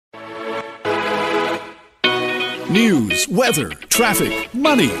News, weather, traffic,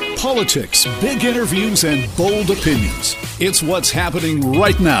 money, politics, big interviews, and bold opinions. It's what's happening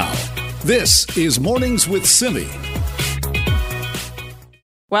right now. This is Mornings with Simi.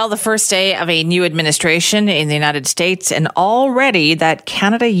 Well, the first day of a new administration in the United States, and already that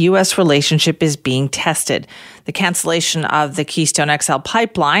Canada-U.S. relationship is being tested. The cancellation of the Keystone XL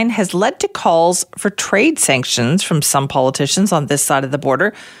pipeline has led to calls for trade sanctions from some politicians on this side of the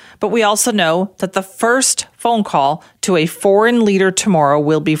border. But we also know that the first phone call to a foreign leader tomorrow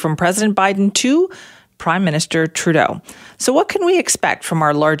will be from President Biden to Prime Minister Trudeau. So what can we expect from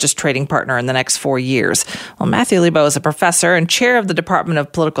our largest trading partner in the next 4 years? Well, Matthew Lebow is a professor and chair of the Department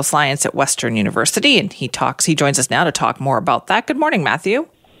of Political Science at Western University, and he joins us now to talk more about that. Good morning, Matthew.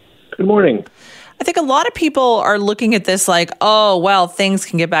 Good morning. I think a lot of people are looking at this like, oh, well, things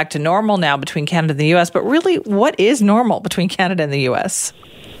can get back to normal now between Canada and the U.S., but really, what is normal between Canada and the U.S.?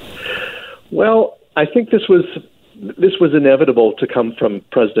 Well, I think this was inevitable to come from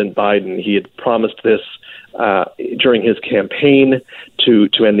President Biden. He had promised this during his campaign to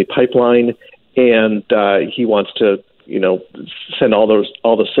end the pipeline, and he wants to, send all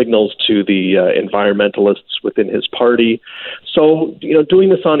the signals to the environmentalists within his party. So, doing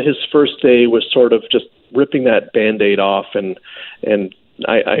this on his first day was sort of just ripping that Band-Aid off, and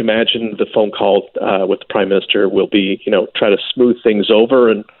I imagine the phone call with the Prime Minister will be, try to smooth things over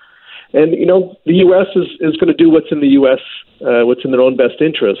and the U.S. is going to do what's in the U.S., what's in their own best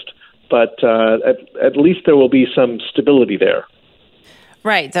interest. But at least there will be some stability there.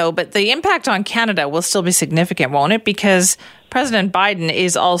 Right, though. But the impact on Canada will still be significant, won't it? Because President Biden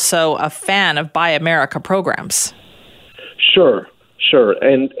is also a fan of Buy America programs. Sure.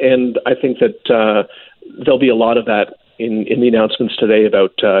 And I think that there'll be a lot of that in the announcements today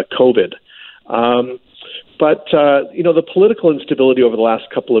about COVID. But the political instability over the last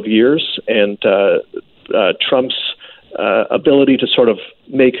couple of years and Trump's ability to sort of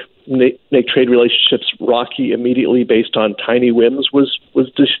make trade relationships rocky immediately based on tiny whims was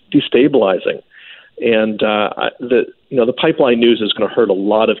destabilizing. And the pipeline news is going to hurt a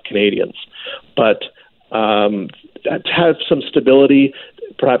lot of Canadians. But to have some stability,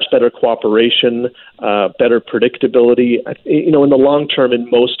 perhaps better cooperation, better predictability. In the long term, in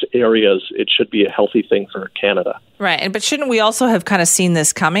most areas, it should be a healthy thing for Canada. Right. But shouldn't we also have kind of seen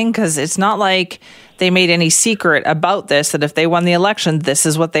this coming? Because it's not like they made any secret about this, that if they won the election, this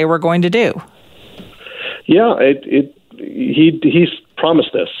is what they were going to do. Yeah, he's promised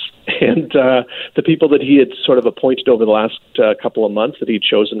this. And the people that he had sort of appointed over the last couple of months that he'd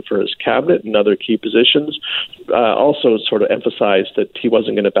chosen for his cabinet and other key positions also sort of emphasized that he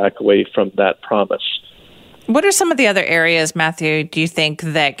wasn't going to back away from that promise. What are some of the other areas, Matthew, do you think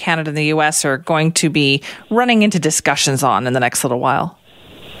that Canada and the U.S. are going to be running into discussions on in the next little while?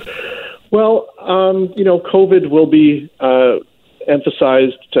 Well, COVID will be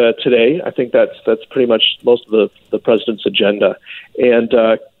emphasized today. I think that's pretty much most of the president's agenda. And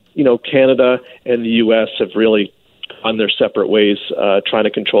Canada and the U.S. have really gone their separate ways, trying to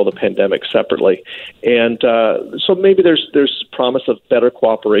control the pandemic separately. And so maybe there's promise of better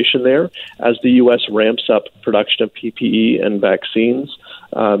cooperation there as the U.S. ramps up production of PPE and vaccines,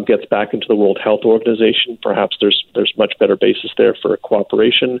 gets back into the World Health Organization. Perhaps there's much better basis there for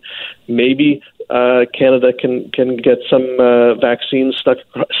cooperation. Maybe Canada can get some vaccines snuck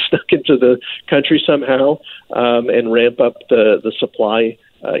into the country somehow and ramp up the supply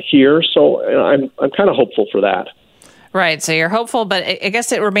here. So I'm kind of hopeful for that. Right. So you're hopeful, but I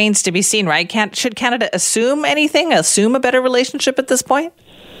guess it remains to be seen, right? Should Canada assume a better relationship at this point?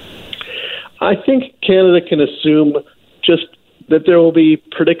 I think Canada can assume just that there will be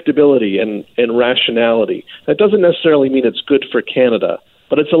predictability and rationality. That doesn't necessarily mean it's good for Canada,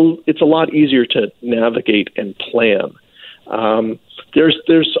 but it's a lot easier to navigate and plan.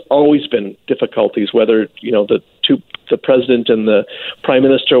 There's always been difficulties, whether the president and the prime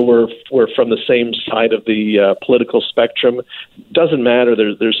minister were from the same side of the political spectrum. Doesn't matter.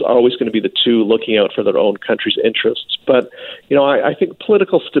 There's always going to be the two looking out for their own country's interests. But I think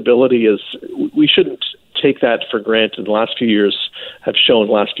political stability we shouldn't take that for granted. The last few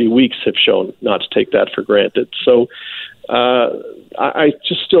weeks have shown not to take that for granted. So I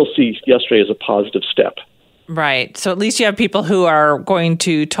just still see yesterday as a positive step. Right. So at least you have people who are going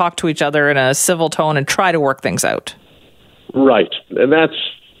to talk to each other in a civil tone and try to work things out. Right. And that's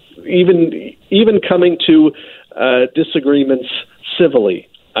even coming to disagreements civilly.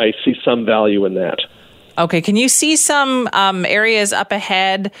 I see some value in that. Okay. Can you see some areas up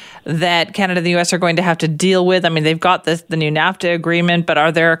ahead that Canada and the U.S. are going to have to deal with? I mean, they've got the new NAFTA agreement, but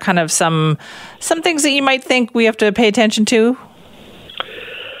are there kind of some things that you might think we have to pay attention to?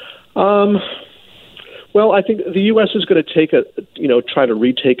 Well, I think the U.S. is going to try to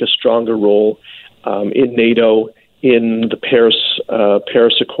retake a stronger role in NATO, in the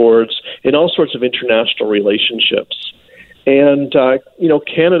Paris Accords, in all sorts of international relationships. And,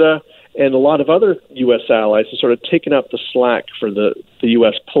 Canada and a lot of other U.S. allies have sort of taken up the slack for the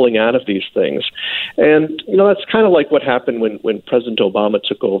U.S. pulling out of these things. And, that's kind of like what happened when President Obama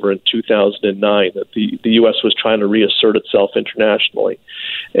took over in 2009, that the U.S. was trying to reassert itself internationally.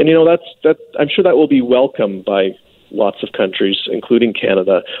 And, I'm sure that will be welcomed by lots of countries, including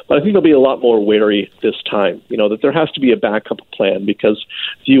Canada. But I think they'll be a lot more wary this time, that there has to be a backup plan because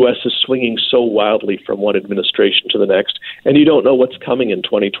the U.S. is swinging so wildly from one administration to the next, and you don't know what's coming in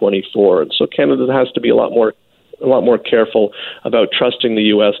 2024. And so Canada has to be a lot more careful about trusting the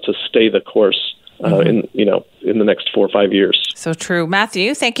U.S. to stay the course in the next 4 or 5 years. So true.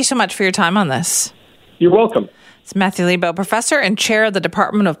 Matthew, thank you so much for your time on this. You're welcome. It's Matthew Lebo, professor and chair of the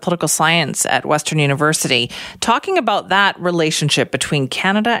Department of Political Science at Western University, talking about that relationship between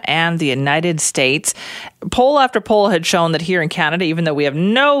Canada and the United States. Poll after poll had shown that here in Canada, even though we have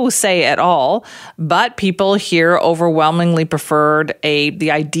no say at all, but people here overwhelmingly preferred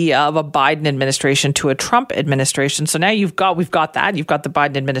the idea of a Biden administration to a Trump administration. So now we've got that. You've got the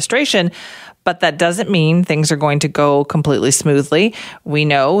Biden administration. But that doesn't mean things are going to go completely smoothly. We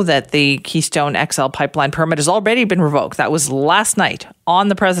know that the Keystone XL pipeline permit has already been revoked. That was last night on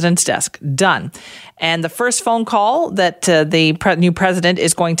the president's desk. Done. And the first phone call that the new president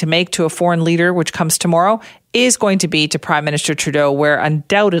is going to make to a foreign leader, which comes tomorrow, is going to be to Prime Minister Trudeau, where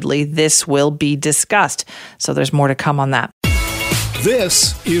undoubtedly this will be discussed. So there's more to come on that.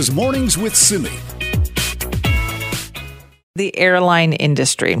 This is Mornings with Simi. The airline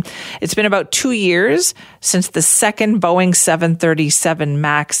industry. It's been about 2 years since the second Boeing 737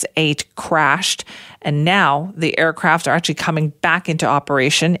 MAX 8 crashed, and now the aircraft are actually coming back into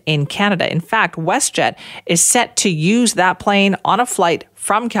operation in Canada. In fact, WestJet is set to use that plane on a flight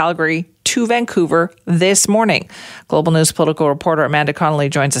from Calgary to Vancouver this morning. Global News political reporter Amanda Connolly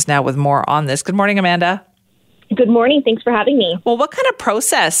joins us now with more on this. Good morning, Amanda. Good morning. Thanks for having me. Well, what kind of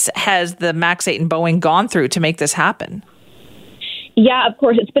process has the MAX 8 and Boeing gone through to make this happen? Yeah, of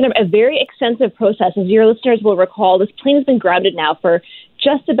course. It's been a very extensive process. As your listeners will recall, this plane has been grounded now for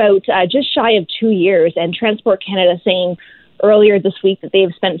just shy of 2 years. And Transport Canada saying earlier this week that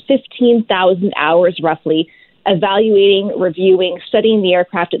they've spent 15,000 hours roughly evaluating, reviewing, studying the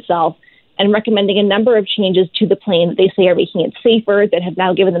aircraft itself, and recommending a number of changes to the plane that they say are making it safer, that have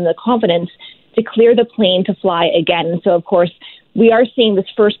now given them the confidence to clear the plane to fly again. And so, of course, we are seeing this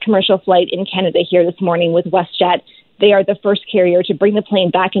first commercial flight in Canada here this morning with WestJet. They are the first carrier to bring the plane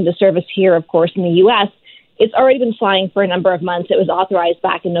back into service here, of course, in the U.S. It's already been flying for a number of months. It was authorized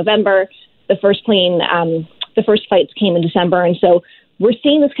back in November. The first flights came in December. And so we're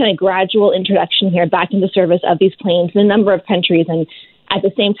seeing this kind of gradual introduction here back into service of these planes in a number of countries. And at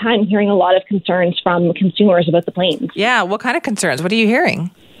the same time, hearing a lot of concerns from consumers about the planes. Yeah. What kind of concerns? What are you hearing?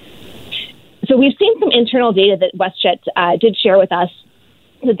 So we've seen some internal data that WestJet did share with us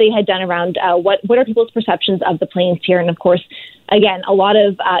that they had done around what are people's perceptions of the planes here. And of course, again, a lot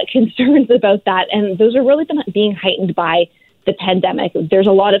of concerns about that. And those are really being heightened by the pandemic. There's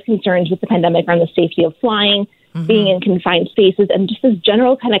a lot of concerns with the pandemic around the safety of flying, being in confined spaces, and just this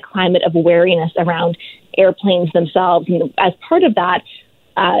general kind of climate of wariness around airplanes themselves. And as part of that,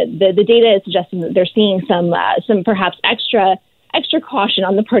 the data is suggesting that they're seeing some perhaps extra caution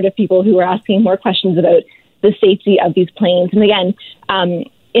on the part of people who are asking more questions about the safety of these planes. And again,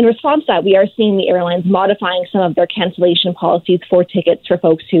 in response to that, we are seeing the airlines modifying some of their cancellation policies for tickets for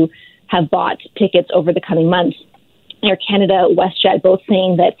folks who have bought tickets over the coming months. Air Canada, WestJet, both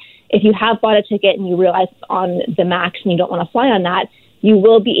saying that if you have bought a ticket and you realize it's on the MAX and you don't want to fly on that, you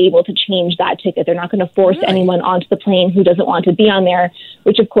will be able to change that ticket. They're not going to force anyone onto the plane who doesn't want to be on there,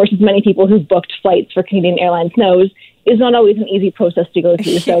 which, of course, as many people who've booked flights for Canadian Airlines knows, is not always an easy process to go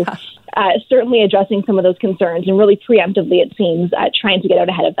through. So certainly addressing some of those concerns and really preemptively, it seems, trying to get out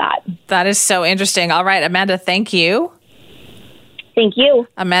ahead of that. That is so interesting. All right, Amanda, thank you. Thank you.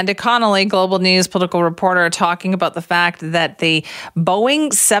 Amanda Connolly, Global News political reporter, talking about the fact that the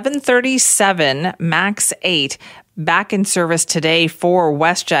Boeing 737 MAX 8 back in service today for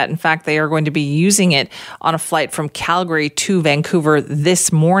WestJet. In fact, they are going to be using it on a flight from Calgary to Vancouver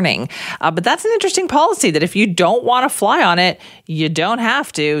this morning. But that's an interesting policy that if you don't want to fly on it, you don't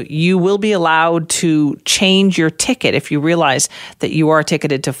have to. You will be allowed to change your ticket if you realize that you are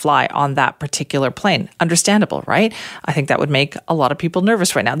ticketed to fly on that particular plane. Understandable, right? I think that would make a lot of people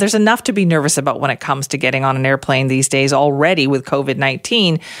nervous right now. There's enough to be nervous about when it comes to getting on an airplane these days already with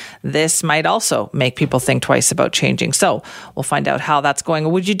COVID-19. This might also make people think twice about changing. So we'll find out how that's going.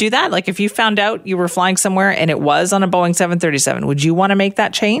 Would you do that? Like if you found out you were flying somewhere and it was on a Boeing 737, would you want to make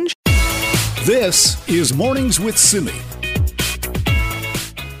that change? This is Mornings with Simi.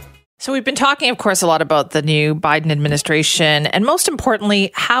 So we've been talking, of course, a lot about the new Biden administration, and most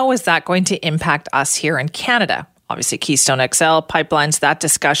importantly, how is that going to impact us here in Canada? Obviously, Keystone XL pipelines, that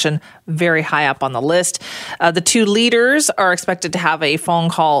discussion very high up on the list. The two leaders are expected to have a phone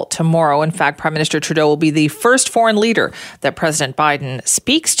call tomorrow. In fact, Prime Minister Trudeau will be the first foreign leader that President Biden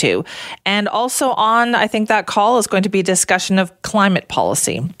speaks to. And also on, I think that call is going to be a discussion of climate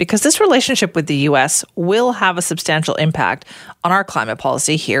policy, because this relationship with the U.S. will have a substantial impact on our climate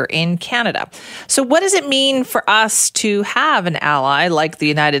policy here in Canada. So what does it mean for us to have an ally like the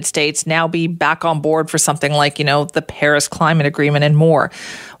United States now be back on board for something like, the Paris Climate Agreement and more?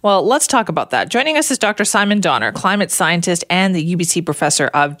 Well, let's talk about that. Joining us is Dr. Simon Donner, climate scientist and the UBC professor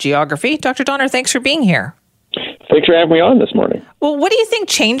of geography. Dr. Donner, thanks for being here. Thanks for having me on this morning. Well, what do you think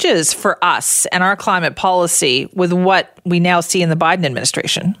changes for us and our climate policy with what we now see in the Biden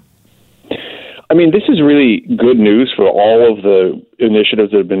administration? I mean, this is really good news for all of the initiatives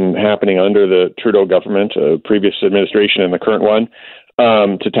that have been happening under the Trudeau government, previous administration and the current one,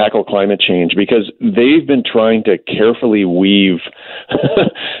 to tackle climate change, because they've been trying to carefully weave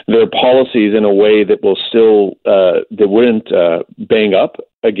their policies in a way that will still that wouldn't bang up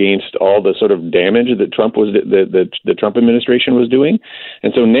against all the sort of damage that the Trump administration was doing.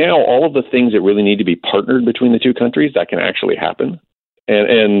 And so now all of the things that really need to be partnered between the two countries, that can actually happen.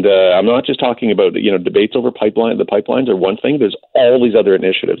 And I'm not just talking about, debates over the pipelines are one thing. There's all these other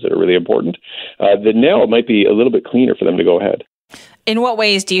initiatives that are really important, that now it might be a little bit cleaner for them to go ahead. In what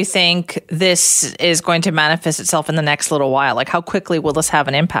ways do you think this is going to manifest itself in the next little while? Like, how quickly will this have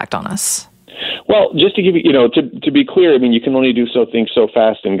an impact on us? Well, just to give you, to be clear, I mean, you can only do things so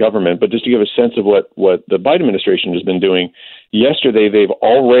fast in government, but just to give a sense of what the Biden administration has been doing, yesterday they've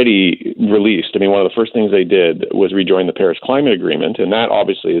already released, one of the first things they did was rejoin the Paris Climate Agreement, and that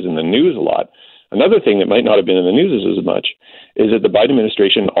obviously is in the news a lot. Another thing that might not have been in the news as much is that the Biden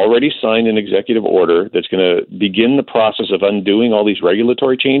administration already signed an executive order that's going to begin the process of undoing all these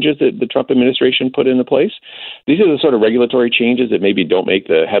regulatory changes that the Trump administration put into place. These are the sort of regulatory changes that maybe don't make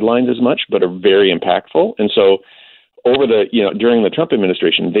the headlines as much, but are very impactful. And so during the Trump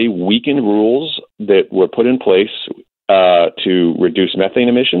administration, they weakened rules that were put in place to reduce methane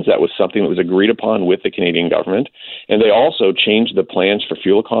emissions. That was something that was agreed upon with the Canadian government. And they also changed the plans for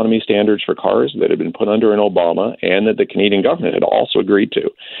fuel economy standards for cars that had been put under in Obama and that the Canadian government had also agreed to.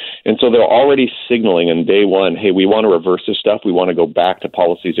 And so they're already signaling in day one, hey, we want to reverse this stuff. We want to go back to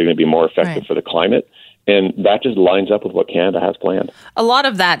policies that are going to be more effective for the climate. And that just lines up with what Canada has planned. A lot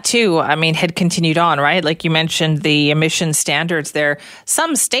of that, too, had continued on, right? Like you mentioned, the emission standards there.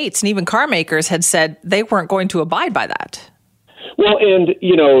 Some states and even car makers had said they weren't going to abide by that. Well, and,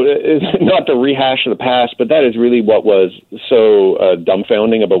 not to rehash the past, but that is really what was so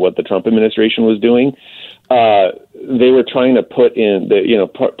dumbfounding about what the Trump administration was doing. They were trying to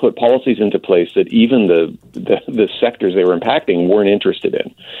put policies into place that even the sectors they were impacting weren't interested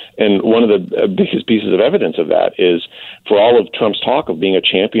in. And one of the biggest pieces of evidence of that is, for all of Trump's talk of being a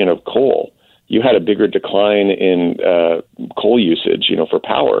champion of coal, you had a bigger decline in coal usage, for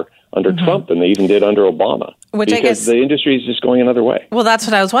power under Trump than they even did under Obama. Which I guess the industry is just going another way. Well, that's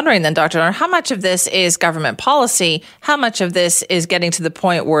what I was wondering then, Dr. Donner. How much of this is government policy? How much of this is getting to the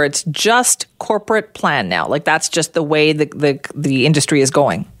point where it's just corporate plan now? Like that's just the way the industry is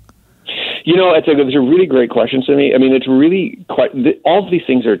going? It's a really great question to me. It's really all of these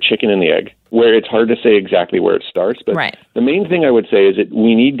things are chicken and the egg, where it's hard to say exactly where it starts. But the main thing I would say is that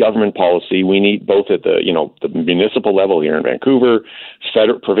we need government policy. We need both at the municipal level here in Vancouver,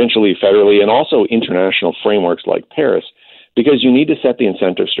 provincially, federally, and also international frameworks like Paris, because you need to set the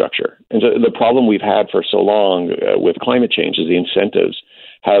incentive structure. And so the problem we've had for so long with climate change is the incentives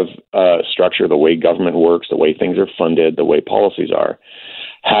have structure, the way government works, the way things are funded, the way policies are,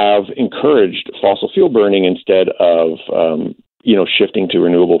 have encouraged fossil fuel burning instead of, shifting to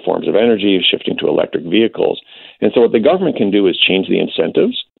renewable forms of energy, shifting to electric vehicles. And so what the government can do is change the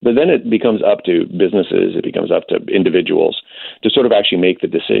incentives, but then it becomes up to businesses, it becomes up to individuals to sort of actually make the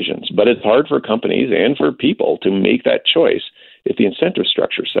decisions. But it's hard for companies and for people to make that choice if the incentive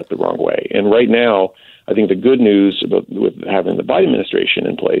structure is set the wrong way. And right now, I think the good news with having the Biden administration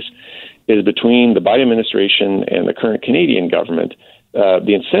in place is between the Biden administration and the current Canadian government,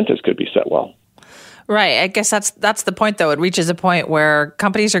 the incentives could be set well. Right. I guess that's the point, though. It reaches a point where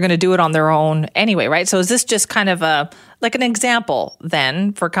companies are going to do it on their own anyway, right? So is this just kind of an example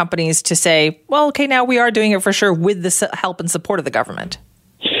then for companies to say, well, okay, now we are doing it for sure with the help and support of the government?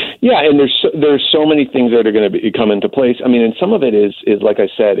 Yeah, and there's so many things that are going to come into place. I mean, and some of it is like I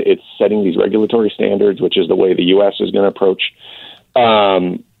said, it's setting these regulatory standards, which is the way the U.S. is going to approach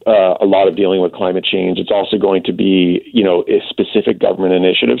a lot of dealing with climate change. It's also going to be, a specific government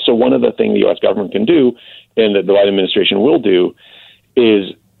initiative. So one of the things the U.S. government can do, and that the Biden administration will do,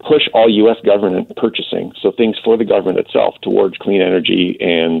 is push all U.S. government purchasing, so things for the government itself, towards clean energy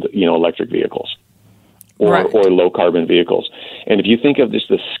and, electric vehicles or low carbon vehicles. And if you think of just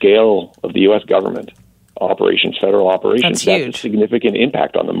the scale of the U.S. government operations, federal operations, that's a significant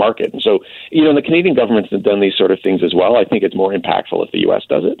impact on the market. And so, the Canadian governments have done these sort of things as well. I think it's more impactful if the U.S.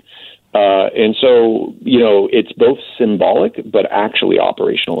 does it. And so, it's both symbolic, but actually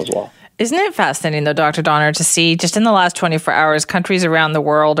operational as well. Isn't it fascinating, though, Dr. Donner, to see just in the last 24 hours, countries around the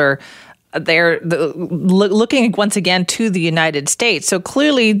world they're looking once again to the United States. So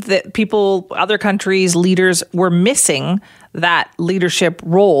clearly that other countries, leaders were missing that leadership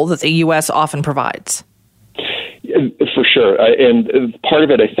role that the U.S. often provides. For sure. And part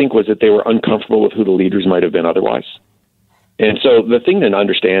of it, I think, was that they were uncomfortable with who the leaders might have been otherwise. And so the thing to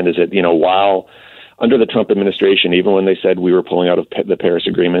understand is that, while under the Trump administration, even when they said we were pulling out of the Paris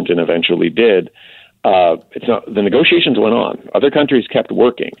Agreement and eventually did, the negotiations went on. Other countries kept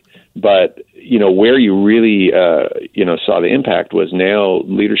working. But, where you really, saw the impact was now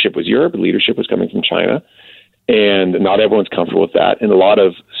leadership was Europe, leadership was coming from China. And not everyone's comfortable with that. And a lot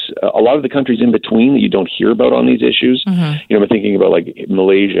of the countries in between that you don't hear about on these issues, I'm thinking about like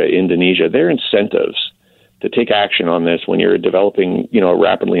Malaysia, Indonesia, their incentives to take action on this when you're developing, a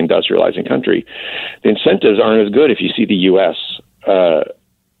rapidly industrializing country. The incentives aren't as good if you see the U.S.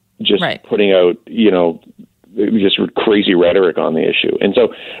 Putting out, just crazy rhetoric on the issue. And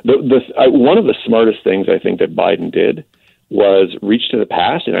so one of the smartest things I think that Biden did was reach to the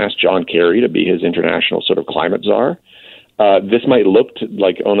past and ask John Kerry to be his international sort of climate czar. This might look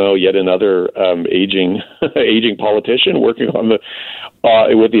like, yet another aging politician working on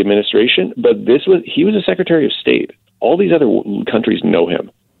with the administration. But he was a Secretary of State. All these other countries know him,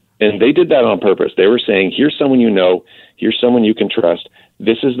 and they did that on purpose. They were saying, "Here's someone you know. Here's someone you can trust.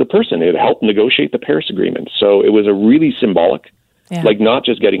 This is the person." It helped negotiate the Paris Agreement. So it was a really symbolic, not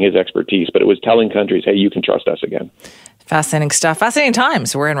just getting his expertise, but it was telling countries, "Hey, you can trust us again." Fascinating stuff. Fascinating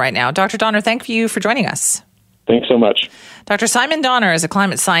times we're in right now. Dr. Donner, thank you for joining us. Thanks so much. Dr. Simon Donner is a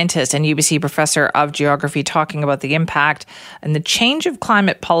climate scientist and UBC professor of geography, talking about the impact and the change of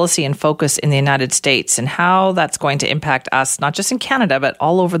climate policy and focus in the United States and how that's going to impact us, not just in Canada, but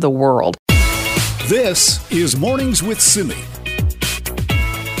all over the world. This is Mornings with Simi.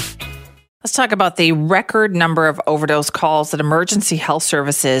 Let's talk about the record number of overdose calls that Emergency Health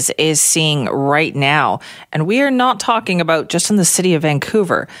Services is seeing right now. And we are not talking about just in the city of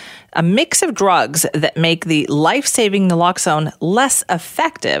Vancouver. A mix of drugs that make the life-saving naloxone less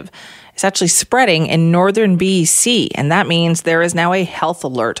effective is actually spreading in northern BC, and that means there is now a health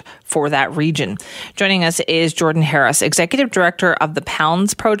alert for that region. Joining us is Jordan Harris, Executive Director of the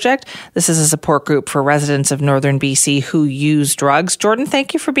Pounds Project. This is a support group for residents of northern BC who use drugs. Jordan,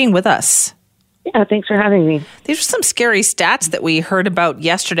 thank you for being with us. Yeah, thanks for having me. These are some scary stats that we heard about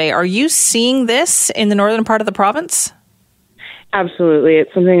yesterday. Are you seeing this in the northern part of the province? Absolutely.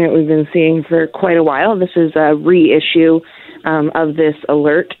 It's something that we've been seeing for quite a while. This is a reissue of this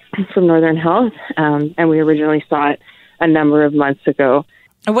alert from Northern Health, and we originally saw it a number of months ago.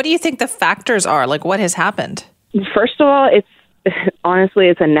 And what do you think the factors are? Like, what has happened? First of all, it's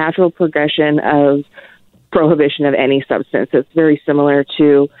a natural progression of prohibition of any substance. It's very similar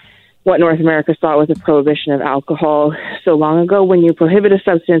to what North America saw with the prohibition of alcohol so long ago. When you prohibit a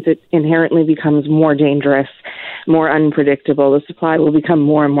substance, it inherently becomes more dangerous, more unpredictable. The supply will become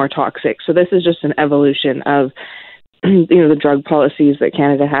more and more toxic. So this is just an evolution of the drug policies that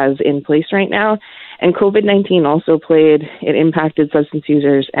Canada has in place right now. And COVID-19 also it impacted substance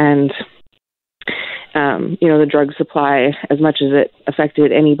users and the drug supply as much as it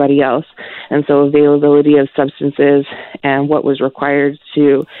affected anybody else. And so availability of substances and what was required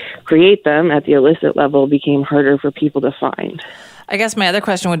to create them at the illicit level became harder for people to find. I guess my other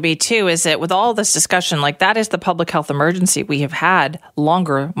question would be, too, is that with all this discussion, like that is the public health emergency we have had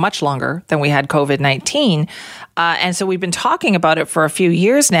much longer than we had COVID-19. And so we've been talking about it for a few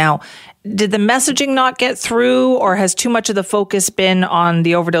years now. Did the messaging not get through, or has too much of the focus been on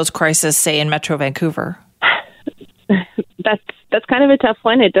the overdose crisis, say, in Metro Vancouver? That's kind of a tough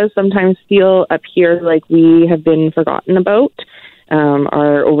one. It does sometimes feel up here like we have been forgotten about.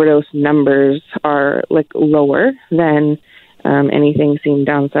 Our overdose numbers are lower than anything seen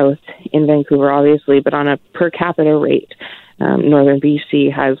down south in Vancouver, obviously, but on a per capita rate, northern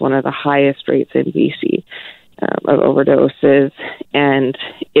BC has one of the highest rates in BC. of overdoses, and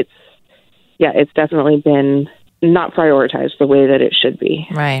it's definitely been not prioritized the way that it should be.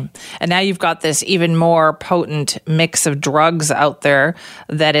 Right. And now you've got this even more potent mix of drugs out there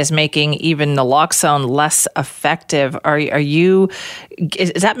that is making even naloxone less effective.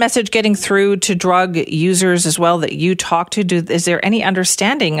 Is that message getting through to drug users as well that you talk to? Is there any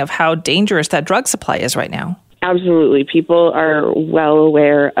understanding of how dangerous that drug supply is right now? Absolutely. People are well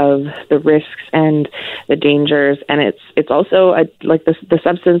aware of the risks and the dangers, and it's also like the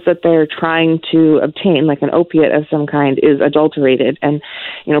substance that they're trying to obtain, like an opiate of some kind, is adulterated. And,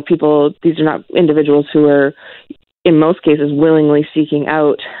 these are not individuals who are, in most cases, willingly seeking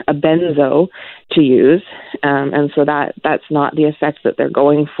out a benzo to use. And so that's not the effect that they're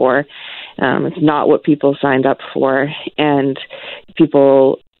going for. It's not what people signed up for. And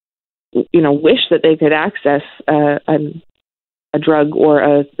people wish that they could access a drug or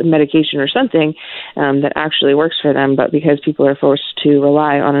a medication or something that actually works for them. But because people are forced to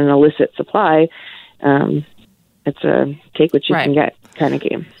rely on an illicit supply, it's a take what you can get kind of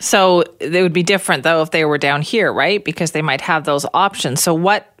game. So it would be different, though, if they were down here, right? Because they might have those options. So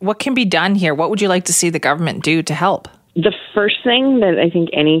what can be done here? What would you like to see the government do to help? The first thing that I think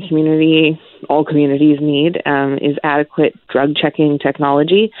all communities need is adequate drug checking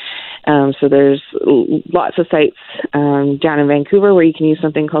technology. So there's lots of sites down in Vancouver where you can use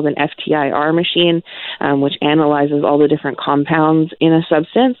something called an FTIR machine, which analyzes all the different compounds in a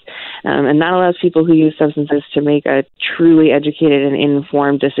substance. And that allows people who use substances to make a truly educated and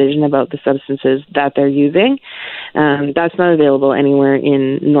informed decision about the substances that they're using. That's not available anywhere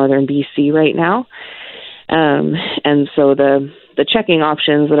in northern BC right now. And so the checking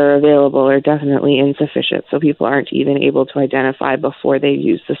options that are available are definitely insufficient. So people aren't even able to identify before they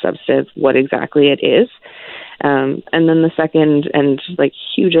use the substance what exactly it is. And then the second and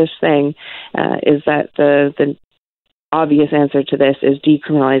hugest thing is that the obvious answer to this is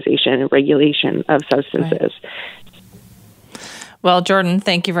decriminalization and regulation of substances. Right. Well, Jordan,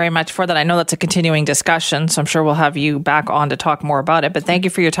 thank you very much for that. I know that's a continuing discussion, so I'm sure we'll have you back on to talk more about it. But thank you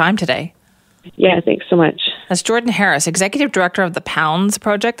for your time today. Yeah, thanks so much. That's Jordan Harris, Executive Director of the Pounds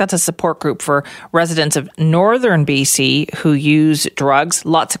Project. That's a support group for residents of northern BC who use drugs.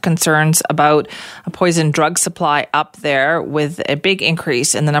 Lots of concerns about a poison drug supply up there, with a big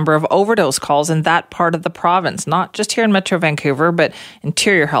increase in the number of overdose calls in that part of the province, not just here in Metro Vancouver, but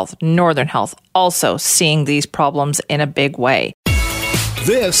Interior Health, Northern Health, also seeing these problems in a big way.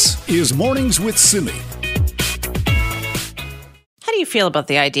 This is Mornings with Simi. How do you feel about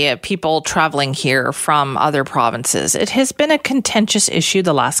the idea of people traveling here from other provinces? It has been a contentious issue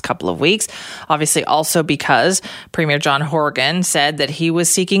the last couple of weeks, obviously also because Premier John Horgan said that he was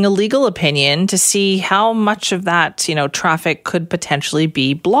seeking a legal opinion to see how much of that, traffic could potentially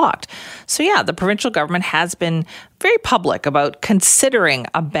be blocked. So yeah, the provincial government has been very public about considering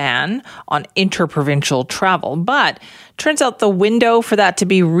a ban on interprovincial travel, but turns out the window for that to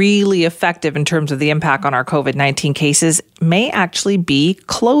be really effective in terms of the impact on our COVID-19 cases may actually be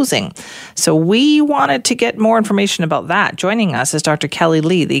closing. So we wanted to get more information about that. Joining us is Dr. Kelly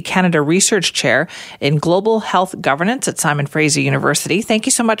Lee, the Canada Research Chair in Global Health Governance at Simon Fraser University. Thank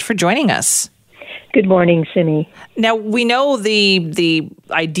you so much for joining us. Good morning, Simi. Now, we know the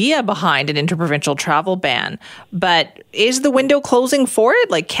idea behind an interprovincial travel ban, but is the window closing for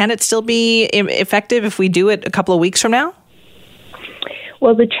it? Can it still be effective if we do it a couple of weeks from now?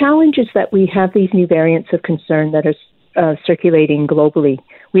 Well, the challenge is that we have these new variants of concern that are circulating globally.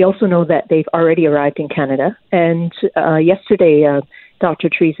 We also know that they've already arrived in Canada. And yesterday, Dr.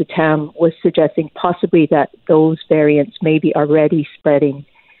 Theresa Tam was suggesting possibly that those variants may be already spreading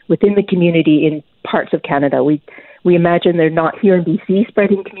within the community in parts of Canada. We imagine they're not here in BC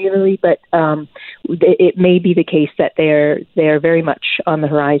spreading communally, but it may be the case that they're very much on the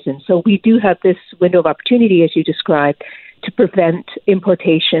horizon. So we do have this window of opportunity, as you described, to prevent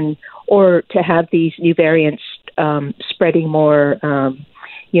importation or to have these new variants spreading more,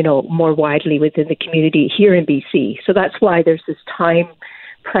 more widely within the community here in BC. So that's why there's this time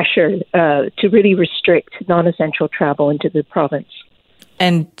pressure to really restrict non-essential travel into the province.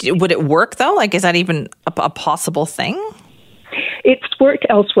 And would it work, though? Is that even a possible thing? It's worked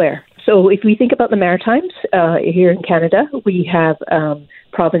elsewhere. So if we think about the Maritimes here in Canada, we have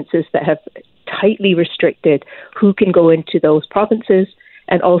provinces that have tightly restricted who can go into those provinces,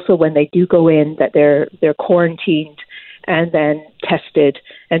 and also when they do go in, that they're quarantined and then tested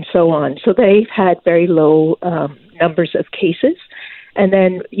and so on. So they've had very low numbers of cases. And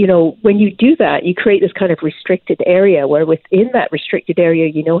then, when you do that, you create this kind of restricted area where within that restricted area,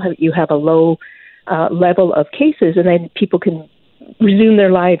 you have a low level of cases, and then people can resume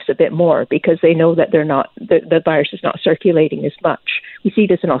their lives a bit more because they know that the virus is not circulating as much. We see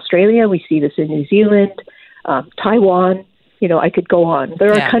this in Australia. We see this in New Zealand, Taiwan. I could go on.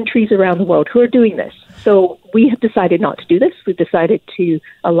 There are countries around the world who are doing this. So we have decided not to do this. We've decided to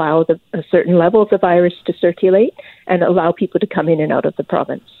allow a certain level of the virus to circulate and allow people to come in and out of the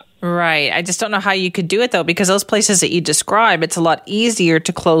province. Right. I just don't know how you could do it, though, because those places that you describe, it's a lot easier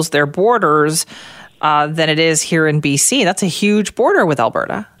to close their borders than it is here in BC. That's a huge border with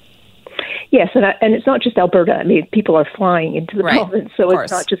Alberta. Yes, and it's not just Alberta. I mean, people are flying into the province, so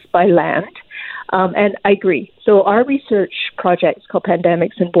it's not just by land. And I agree. So our research project is called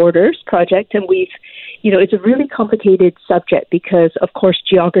Pandemics and Borders Project, and it's a really complicated subject because, of course,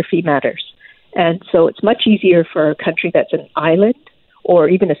 geography matters. And so it's much easier for a country that's an island or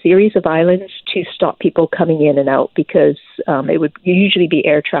even a series of islands to stop people coming in and out because it would usually be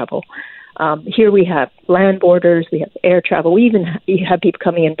air travel. Here we have land borders, we have air travel, we even have people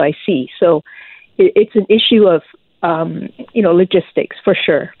coming in by sea. So it's an issue of, logistics for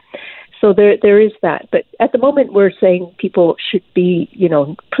sure. So there is that. But at the moment, we're saying people should be,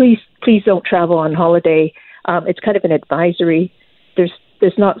 please don't travel on holiday. It's kind of an advisory.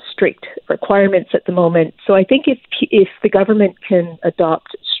 There's not strict requirements at the moment. So I think if the government can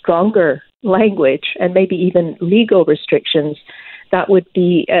adopt stronger language and maybe even legal restrictions, that would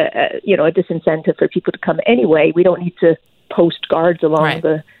be a disincentive for people to come anyway. We don't need to post guards along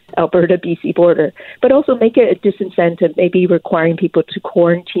the Alberta-BC border, but also make it a disincentive, maybe requiring people to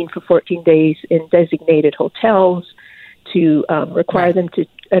quarantine for 14 days in designated hotels, to require them to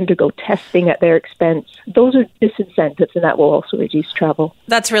undergo testing at their expense. Those are disincentives, and that will also reduce travel.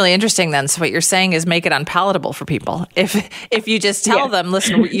 That's really interesting then. So what you're saying is make it unpalatable for people. If you just tell them,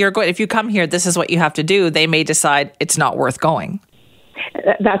 listen, if you come here, this is what you have to do, they may decide it's not worth going.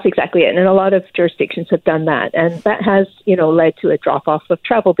 That's exactly it. And a lot of jurisdictions have done that. And that has, led to a drop-off of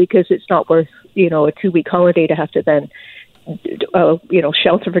travel because it's not worth, a 2-week holiday to have to then,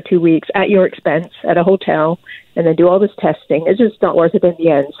 shelter for 2 weeks at your expense at a hotel and then do all this testing. It's just not worth it in the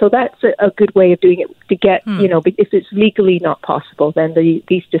end. So that's a good way of doing it to get, if it's legally not possible, then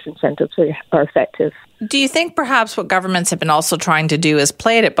these disincentives are effective. Do you think perhaps what governments have been also trying to do is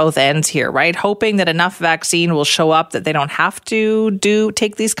play it at both ends here, right? Hoping that enough vaccine will show up that they don't have to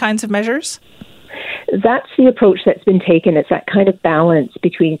take these kinds of measures? That's the approach that's been taken. It's that kind of balance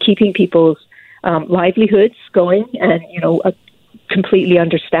between keeping people's livelihoods going and, completely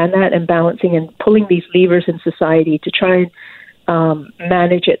understand that and balancing and pulling these levers in society to try and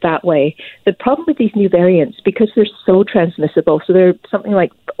manage it that way. The problem with these new variants, because they're so transmissible, so they're something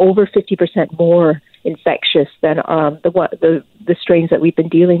like over 50% more infectious than the strains that we've been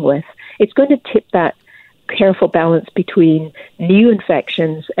dealing with. It's going to tip that careful balance between new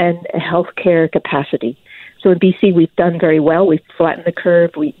infections and healthcare capacity. So in BC, we've done very well. We've flattened the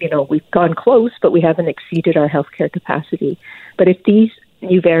curve. We've gone close, but we haven't exceeded our healthcare capacity. But if these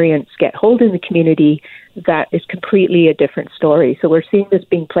new variants get hold in the community, that is completely a different story. So we're seeing this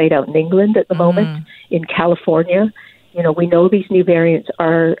being played out in England at the moment, in California. We know these new variants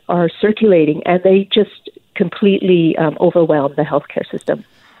are circulating, and they just completely overwhelm the healthcare system.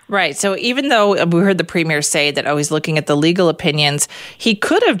 Right. So even though we heard the Premier say that he's looking at the legal opinions, he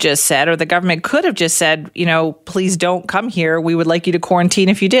could have just said, or the government could have just said, please don't come here. We would like you to quarantine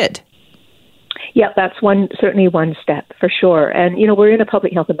if you did. Yeah, that's certainly one step for sure. And, we're in a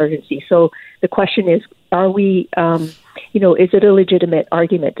public health emergency. So the question is, are we, is it a legitimate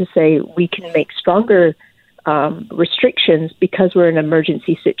argument to say we can make stronger restrictions because we're in an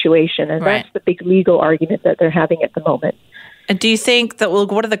emergency situation? And that's the big legal argument that they're having at the moment. And do you think that,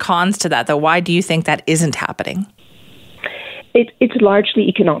 what are the cons to that, though? Why do you think that isn't happening? It's largely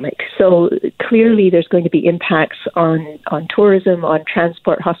economic. So clearly there's going to be impacts on tourism, on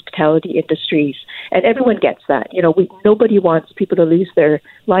transport, hospitality industries. And everyone gets that. Nobody wants people to lose their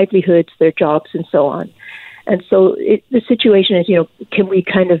livelihoods, their jobs, and so on. And so the situation is, can we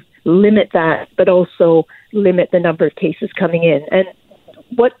kind of limit that, but also limit the number of cases coming in? And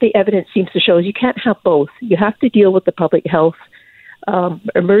what the evidence seems to show is you can't have both. You have to deal with the public health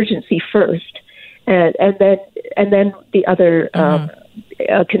emergency first, and then the other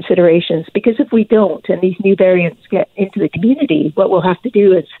considerations. Because if we don't, and these new variants get into the community, what we'll have to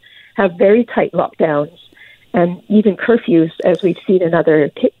do is have very tight lockdowns and even curfews, as we've seen in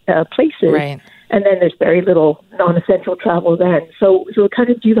other places. Right. And then there's very little non-essential travel then. So we'll kind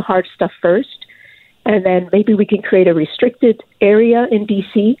of do the hard stuff first. And then maybe we can create a restricted area in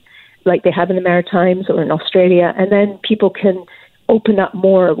BC, like they have in the Maritimes or in Australia, and then people can open up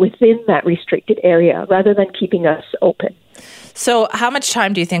more within that restricted area rather than keeping us open. So how much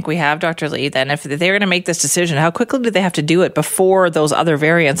time do you think we have, Dr. Lee, then, if they're going to make this decision? How quickly do they have to do it before those other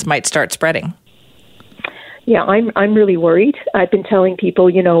variants might start spreading? Yeah, I'm really worried. I've been telling people,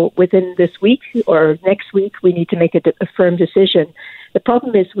 within this week or next week, we need to make a firm decision. The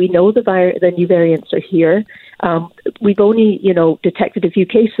problem is we know the new variants are here. We've only, detected a few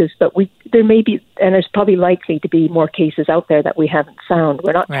cases, but there may be, and there's probably likely to be more cases out there that we haven't found.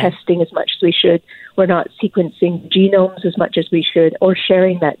 We're not testing as much as we should. We're not sequencing genomes as much as we should, or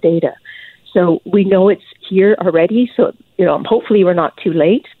sharing that data. So we know it's here already. So, hopefully we're not too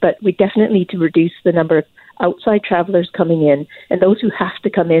late, but we definitely need to reduce the number of outside travelers coming in, and those who have to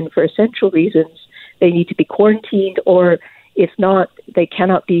come in for essential reasons, they need to be quarantined, or if not, they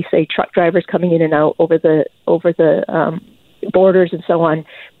cannot be, say, truck drivers coming in and out over the borders and so on,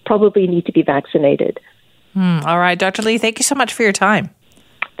 probably need to be vaccinated. All right, Dr. Lee, thank you so much for your time.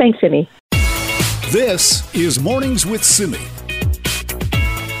 Thanks, Simi. This is Mornings with Simi.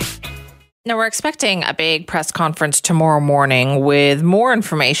 Now, we're expecting a big press conference tomorrow morning with more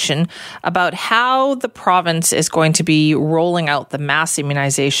information about how the province is going to be rolling out the mass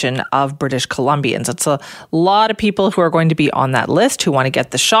immunization of British Columbians. It's a lot of people who are going to be on that list who want to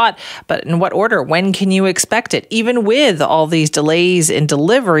get the shot, but in what order? When can you expect it? Even with all these delays in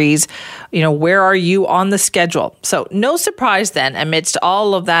deliveries, where are you on the schedule? So no surprise then, amidst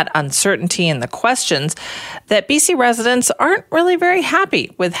all of that uncertainty and the questions, that BC residents aren't really very happy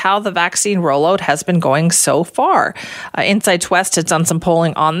with how the vaccine rollout has been going so far. Insights West has done some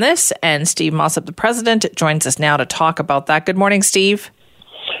polling on this, and Steve Mossop, the president, joins us now to talk about that. Good morning, Steve.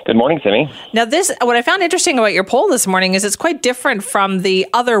 Good morning, Simi. Now, what I found interesting about your poll this morning is it's quite different from the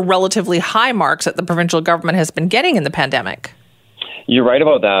other relatively high marks that the provincial government has been getting in the pandemic. You're right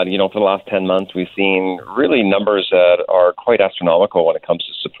about that. For the last 10 months, we've seen really numbers that are quite astronomical when it comes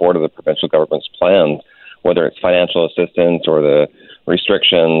to support of the provincial government's plans, whether it's financial assistance or the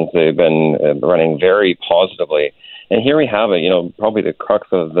restrictions. They've been running very positively. And here we have it, probably the crux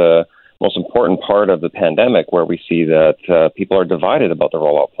of the most important part of the pandemic, where we see that people are divided about the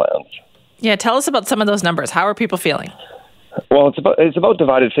rollout plans. Yeah, tell us about some of those numbers. How are people feeling? Well, it's about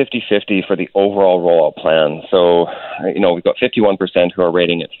divided 50-50 for the overall rollout plan. So, we've got 51% who are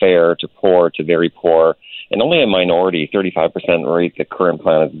rating it fair to poor to very poor, and only a minority, 35%, rate the current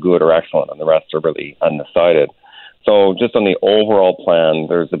plan as good or excellent, and the rest are really undecided. So just on the overall plan,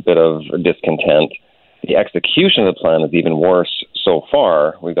 there's a bit of discontent. The execution of the plan is even worse so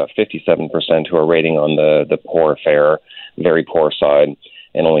far. We've got 57% who are rating on the poor, fair, very poor side,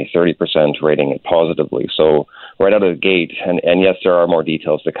 and only 30% rating it positively. So right out of the gate, and yes, there are more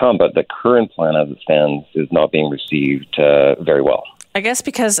details to come, but the current plan as it stands is not being received very well. I guess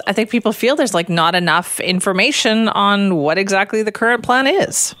because I think people feel there's not enough information on what exactly the current plan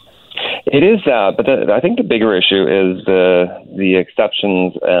is. It is that, but I think the bigger issue is the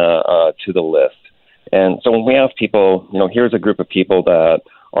exceptions to the list. And so when we ask people, here's a group of people that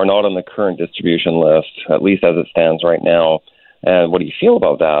are not on the current distribution list, at least as it stands right now, and what do you feel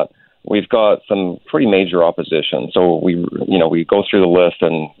about that? We've got some pretty major opposition. So we go through the list,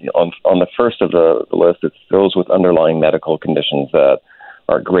 and on the first of the list, it's those with underlying medical conditions that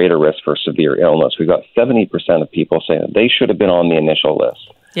are at greater risk for severe illness. We've got 70% of people saying that they should have been on the initial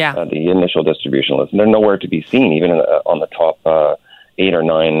list. Yeah, the initial distribution list. And they're nowhere to be seen, even on the top 8 or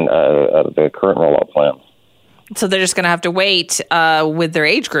 9 of the current rollout plan. So they're just going to have to wait with their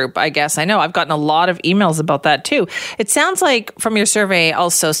age group, I guess. I know I've gotten a lot of emails about that too. It sounds like from your survey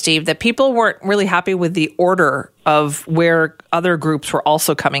also, Steve, that people weren't really happy with the order of where other groups were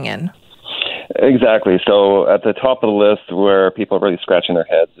also coming in. Exactly. So at the top of the list, where people are really scratching their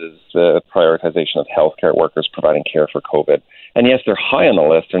heads, is the prioritization of healthcare workers providing care for COVID. And yes, they're high on the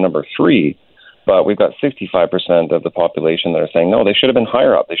list. They're number 3, but we've got 65% of the population that are saying, no, they should have been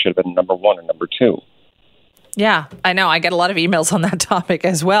higher up. They should have been number 1 or number 2. Yeah, I know. I get a lot of emails on that topic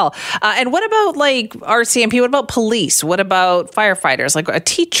as well. And what about RCMP? What about police? What about firefighters?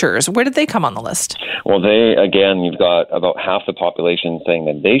 Teachers? Where did they come on the list? Well, you've got about half the population saying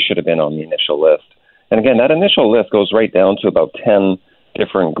that they should have been on the initial list. And again, that initial list goes right down to about 10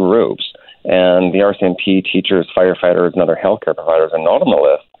 different groups. And the RCMP, teachers, firefighters, and other healthcare providers are not on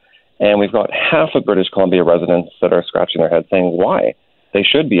the list. And we've got half of British Columbia residents that are scratching their heads saying why they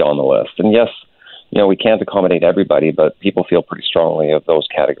should be on the list. And yes, we can't accommodate everybody, but people feel pretty strongly of those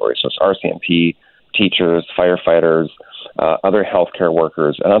categories. So it's RCMP, teachers, firefighters, other healthcare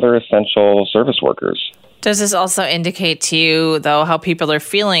workers, and other essential service workers. Does this also indicate to you, though, how people are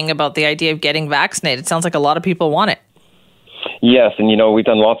feeling about the idea of getting vaccinated? It sounds like a lot of people want it. Yes, and we've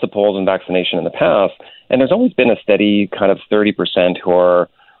done lots of polls on vaccination in the past, And there's always been a steady kind of 30% who are,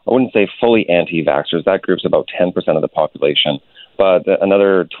 I wouldn't say fully anti-vaxxers. That group's about 10% of the population, but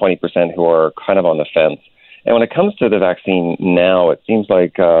another 20% who are kind of on the fence. And when it comes to the vaccine now, it seems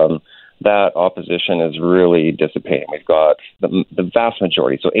like that opposition is really dissipating. We've got the vast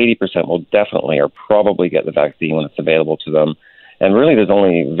majority, so 80% will definitely or probably get the vaccine when it's available to them. And really, there's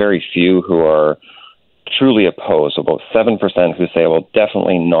only very few who are truly opposed. So about 7% who say, well,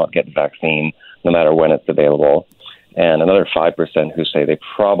 definitely not get the vaccine no matter when it's available. And another 5% who say they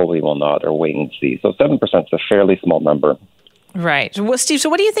probably will not or wait and see. So 7% is a fairly small number. Right. Well, Steve, so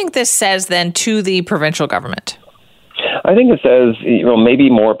what do you think this says then to the provincial government? I think it says, maybe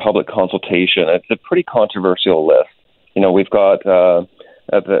more public consultation. It's a pretty controversial list. We've got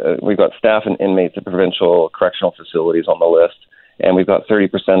staff and inmates at provincial correctional facilities on the list, and we've got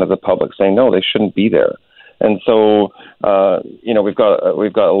 30% of the public saying no, they shouldn't be there. And so, we've got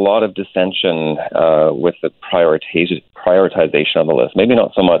a lot of dissension with the prioritization of the list. Maybe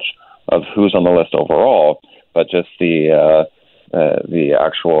not so much of who's on the list overall, but just the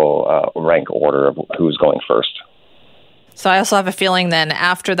actual rank order of who's going first. So I also have a feeling then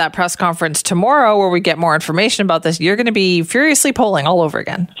after that press conference tomorrow where we get more information about this, you're going to be furiously polling all over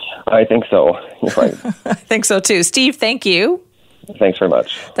again. I think so. You're right. I think so too. Steve, thank you. Thanks very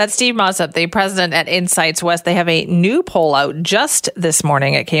much. That's Steve Mossop, the president at Insights West. They have a new poll out just this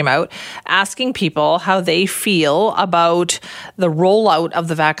morning. It came out asking people how they feel about the rollout of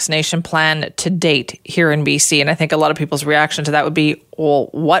the vaccination plan to date here in BC. And I think a lot of people's reaction to that would be, well,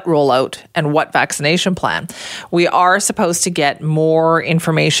 what rollout and what vaccination plan? We are supposed to get more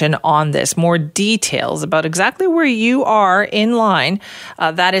information on this, more details about exactly where you are in line.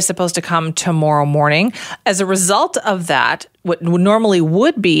 That is supposed to come tomorrow morning. As a result of that, what normally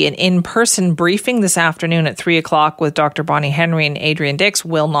would be an in-person briefing this afternoon at 3 o'clock with Dr. Bonnie Henry and Adrian Dix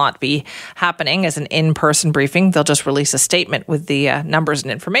will not be happening as an in-person briefing. They'll just release a statement with the numbers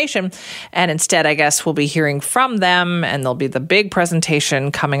and information. And instead, I guess, we'll be hearing from them, and there'll be the big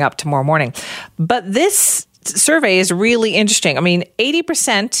presentation coming up tomorrow morning. But this survey is really interesting. I mean,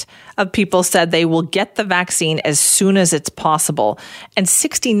 80% of people said they will get the vaccine as soon as it's possible. And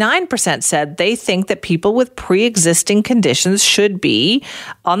 69% said they think that people with pre-existing conditions should be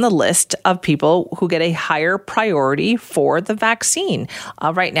on the list of people who get a higher priority for the vaccine.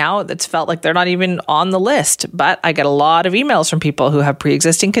 Right now, it's felt like they're not even on the list. But I get a lot of emails from people who have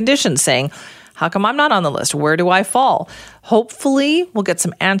pre-existing conditions saying, how come I'm not on the list? Where do I fall? Hopefully, we'll get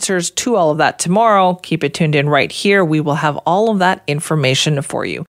some answers to all of that tomorrow. Keep it tuned in right here. We will have all of that information for you.